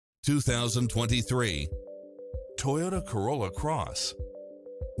2023 Toyota Corolla Cross.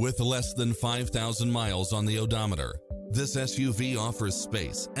 With less than 5,000 miles on the odometer, this SUV offers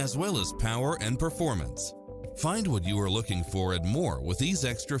space as well as power and performance. Find what you are looking for and more with these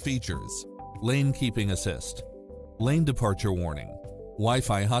extra features: lane keeping assist, lane departure warning,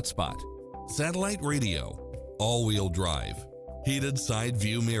 Wi-Fi hotspot, satellite radio, all-wheel drive, heated side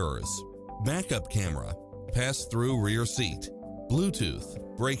view mirrors, backup camera, pass-through rear seat, Bluetooth,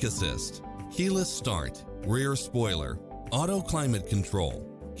 brake assist, keyless start, rear spoiler, auto climate control,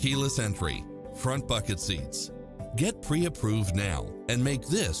 keyless entry, front bucket seats. Get pre-approved now and make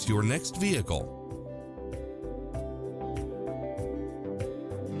this your next vehicle.